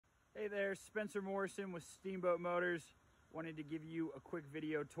Hey there, Spencer Morrison with Steamboat Motors. Wanted to give you a quick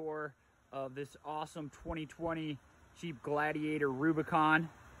video tour of this awesome 2020 Jeep Gladiator Rubicon.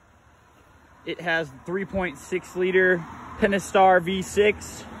 It has the 3.6 liter Pentastar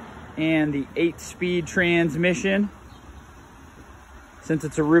V6 and the 8-speed transmission. Since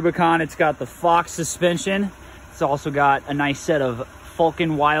it's a Rubicon, it's got the Fox suspension. It's also got a nice set of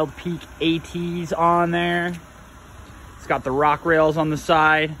Falcon Wild Peak ATs on there. It's got the rock rails on the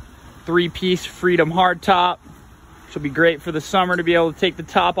side. 3-piece Freedom hardtop, which will be great for the summer to be able to take the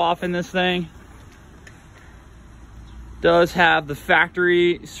top off in this thing. Does have the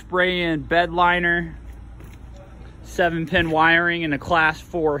factory spray-in bed liner, 7-pin wiring, and a class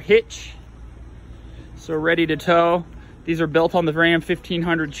 4 hitch. So ready to tow. These are built on the Ram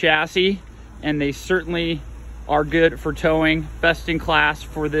 1500 chassis, and they certainly are good for towing. Best in class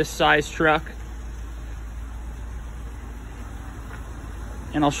for this size truck.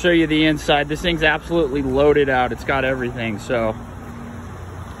 And I'll show you the inside. This thing's absolutely loaded out. It's got everything, so.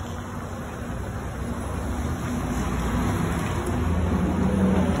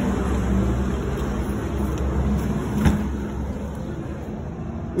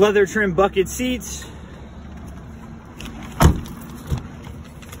 Leather trim bucket seats.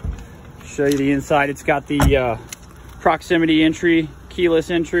 Show you the inside. It's got the proximity entry, keyless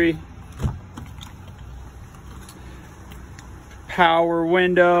entry. Power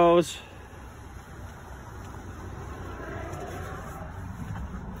windows.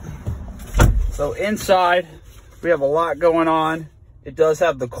 So inside we have a lot going on. It does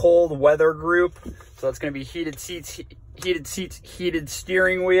have the cold weather group, so it's going to be heated seats, heated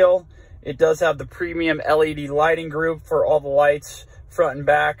steering wheel. It does have the premium LED lighting group for all the lights front and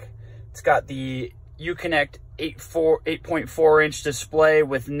back. It's got the Uconnect 8.4 inch display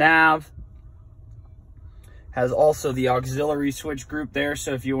with nav. Has also the auxiliary switch group there,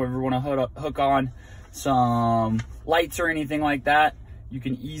 so if you ever want to hook on some lights or anything like that, you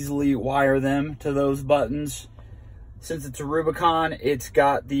can easily wire them to those buttons. Since it's a Rubicon, it's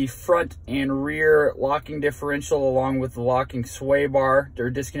got the front and rear locking differential along with the locking sway bar, or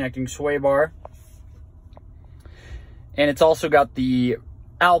disconnecting sway bar. And it's also got the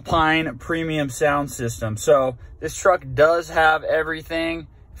Alpine premium sound system. So this truck does have everything.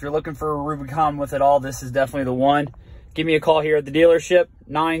 If you're looking for a Rubicon with it all, this is definitely the one. Give me a call here at the dealership,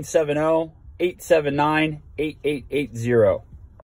 970-879-8880.